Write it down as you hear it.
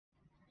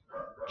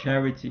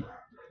Charity,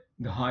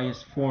 the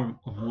highest form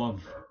of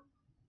love.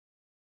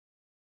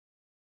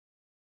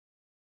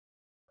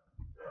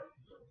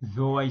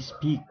 Though I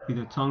speak with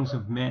the tongues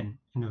of men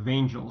and of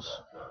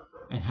angels,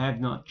 and have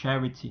not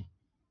charity,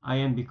 I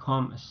am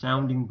become a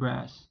sounding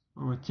brass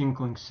or a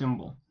tinkling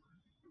cymbal.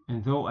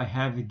 And though I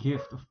have the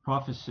gift of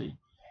prophecy,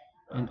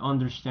 and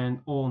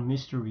understand all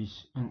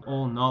mysteries and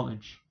all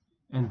knowledge,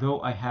 and though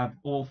I have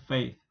all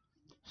faith,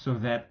 so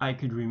that I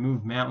could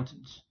remove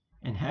mountains,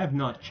 and have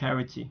not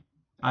charity,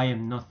 I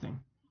am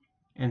nothing.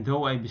 And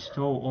though I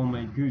bestow all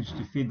my goods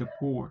to feed the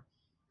poor,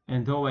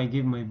 and though I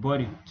give my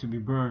body to be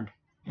burned,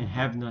 and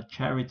have not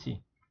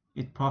charity,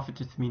 it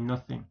profiteth me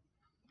nothing.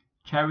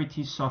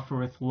 Charity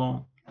suffereth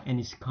long, and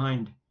is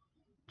kind.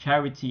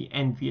 Charity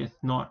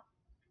envieth not.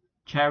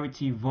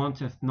 Charity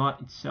vaunteth not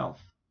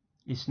itself,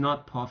 is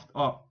not puffed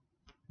up,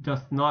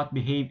 doth not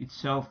behave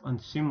itself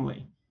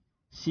unseemly,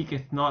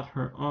 seeketh not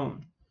her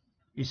own,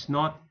 is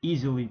not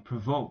easily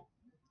provoked,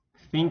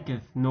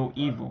 thinketh no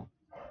evil,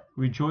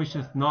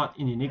 rejoiceth not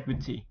in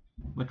iniquity,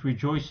 but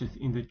rejoiceth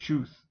in the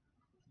truth,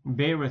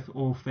 beareth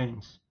all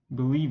things,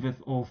 believeth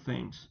all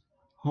things,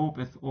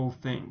 hopeth all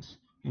things,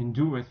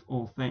 endureth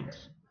all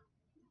things.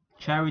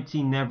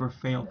 Charity never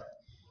faileth,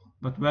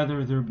 but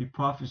whether there be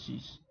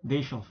prophecies,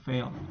 they shall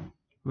fail;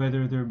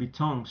 whether there be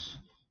tongues,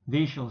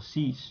 they shall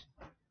cease;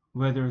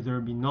 whether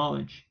there be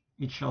knowledge,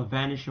 it shall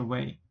vanish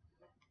away.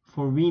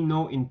 For we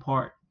know in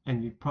part,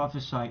 and we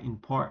prophesy in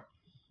part: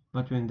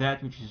 but when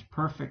that which is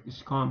perfect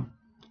is come,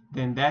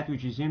 then that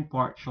which is in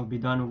part shall be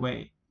done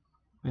away.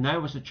 When I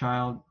was a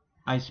child,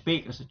 I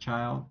spake as a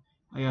child,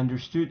 I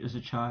understood as a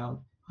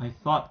child, I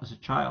thought as a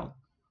child.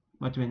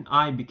 But when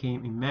I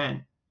became a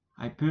man,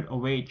 I put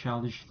away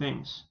childish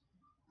things.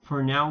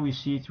 For now we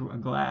see through a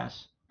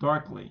glass,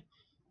 darkly,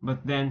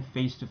 but then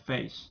face to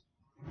face.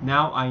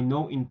 Now I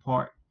know in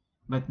part,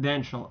 but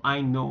then shall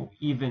I know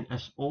even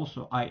as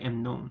also I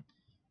am known.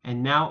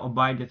 And now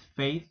abideth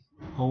faith,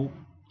 hope,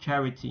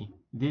 charity,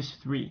 these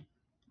three,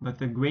 but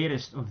the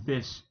greatest of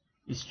this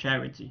is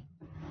charity.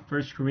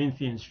 1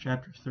 Corinthians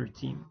chapter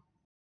 13.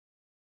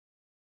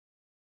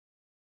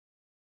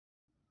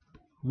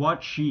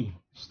 Watch ye,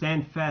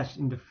 stand fast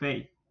in the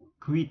faith,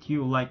 quit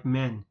you like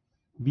men,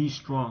 be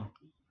strong.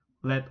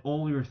 Let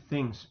all your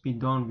things be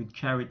done with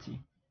charity.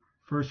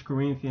 1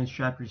 Corinthians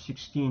chapter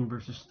 16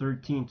 verses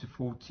 13 to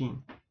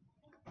 14.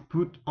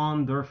 Put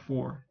on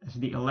therefore, as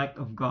the elect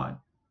of God,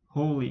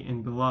 holy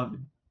and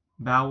beloved,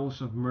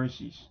 bowels of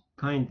mercies,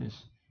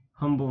 kindness,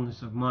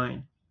 humbleness of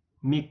mind,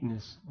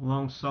 meekness,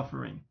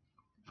 long-suffering,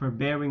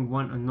 forbearing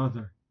one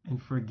another,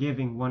 and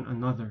forgiving one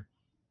another.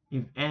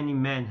 If any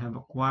man have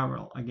a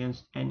quarrel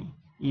against any,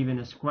 even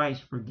as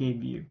Christ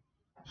forgave you,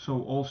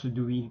 so also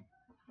do ye.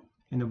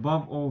 And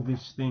above all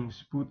these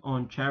things put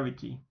on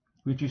charity,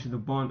 which is the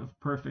bond of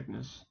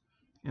perfectness.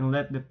 And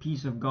let the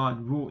peace of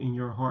God rule in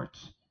your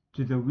hearts,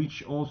 to the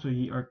which also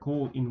ye are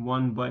called in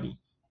one body,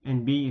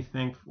 and be ye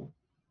thankful.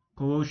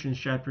 Colossians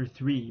chapter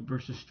 3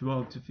 verses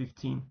 12 to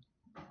 15.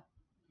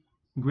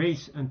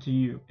 Grace unto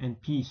you and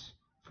peace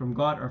from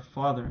God our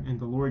Father and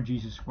the Lord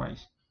Jesus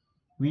Christ.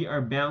 We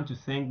are bound to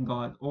thank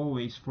God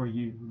always for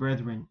you,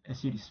 brethren,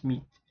 as it is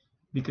meet,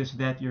 because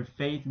that your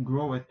faith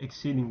groweth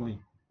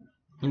exceedingly,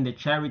 and the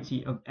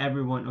charity of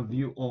every one of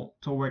you all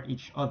toward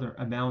each other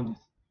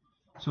aboundeth,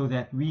 so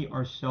that we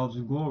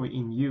ourselves glory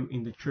in you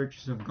in the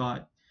churches of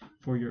God,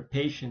 for your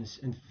patience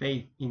and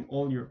faith in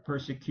all your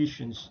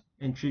persecutions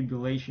and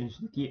tribulations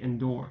that ye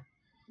endure.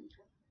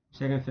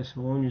 2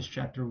 Thessalonians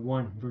chapter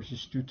 1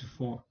 verses 2 to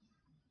 4.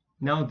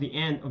 Now the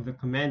end of the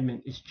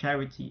commandment is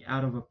charity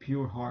out of a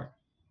pure heart,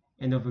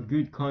 and of a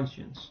good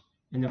conscience,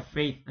 and of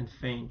faith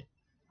unfeigned.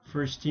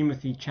 1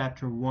 Timothy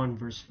chapter 1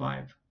 verse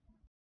 5.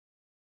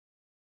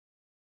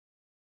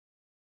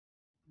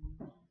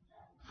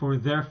 For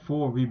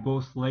therefore we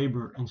both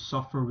labor and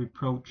suffer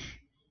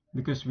reproach,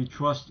 because we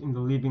trust in the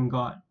living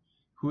God,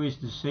 who is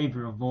the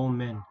Savior of all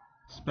men,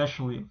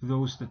 especially of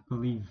those that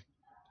believe.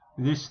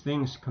 These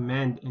things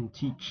command and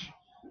teach.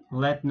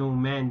 Let no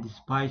man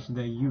despise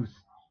thy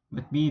youth,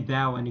 but be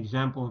thou an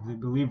example of the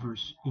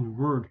believers in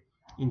word,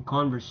 in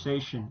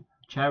conversation,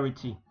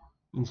 charity,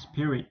 in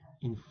spirit,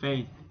 in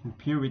faith, in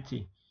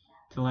purity.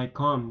 Till I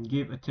come,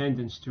 give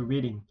attendance to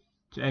reading,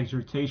 to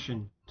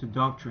exhortation, to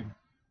doctrine.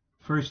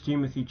 1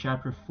 Timothy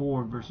chapter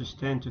 4 verses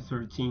 10 to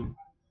 13.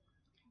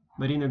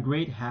 But in a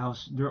great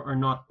house there are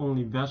not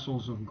only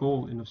vessels of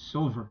gold and of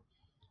silver,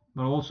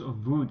 but also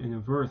of wood and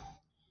of earth,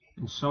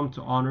 and some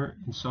to honor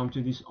and some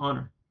to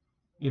dishonor.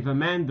 If a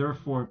man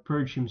therefore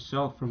purge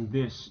himself from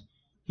this,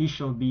 he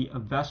shall be a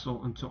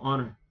vessel unto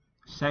honor,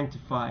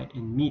 sanctified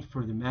and meet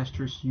for the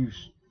master's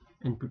use,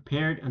 and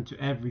prepared unto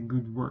every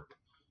good work.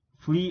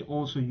 Flee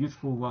also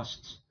youthful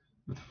lusts,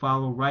 but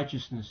follow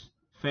righteousness,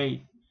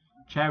 faith,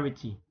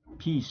 charity,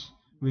 peace,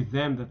 with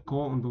them that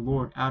call on the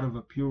Lord out of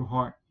a pure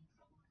heart.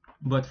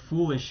 But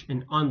foolish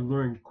and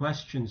unlearned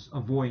questions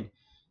avoid,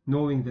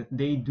 knowing that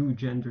they do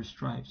gender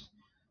strifes.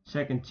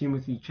 2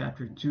 Timothy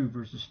chapter 2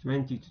 verses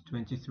 20 to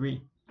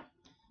 23.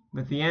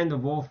 But the end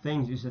of all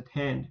things is at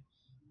hand.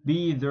 Be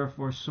ye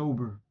therefore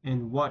sober,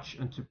 and watch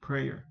unto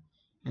prayer.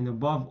 And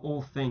above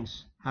all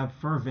things, have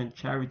fervent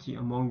charity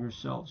among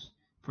yourselves,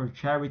 for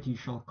charity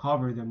shall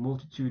cover the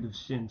multitude of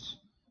sins.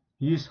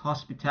 Use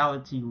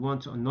hospitality one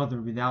to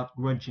another without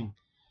grudging.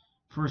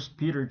 1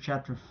 Peter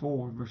chapter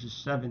 4, verses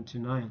 7 to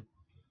 9.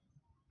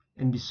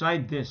 And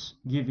beside this,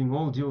 giving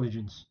all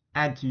diligence,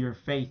 add to your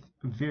faith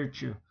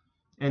virtue,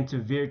 and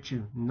to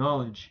virtue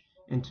knowledge,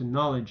 and to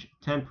knowledge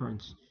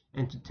temperance,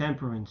 and to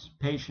temperance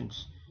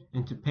patience,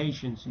 and to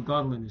patience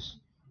godliness,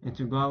 and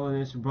to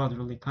godliness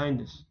brotherly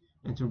kindness,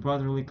 and to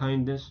brotherly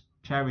kindness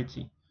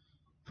charity.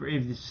 For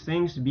if these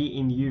things be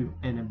in you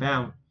and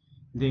abound,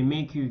 they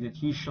make you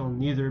that ye shall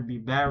neither be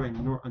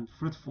barren nor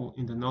unfruitful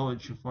in the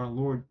knowledge of our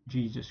Lord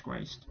Jesus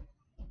Christ.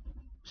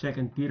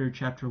 2 Peter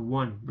chapter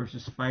 1,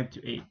 verses 5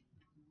 to 8.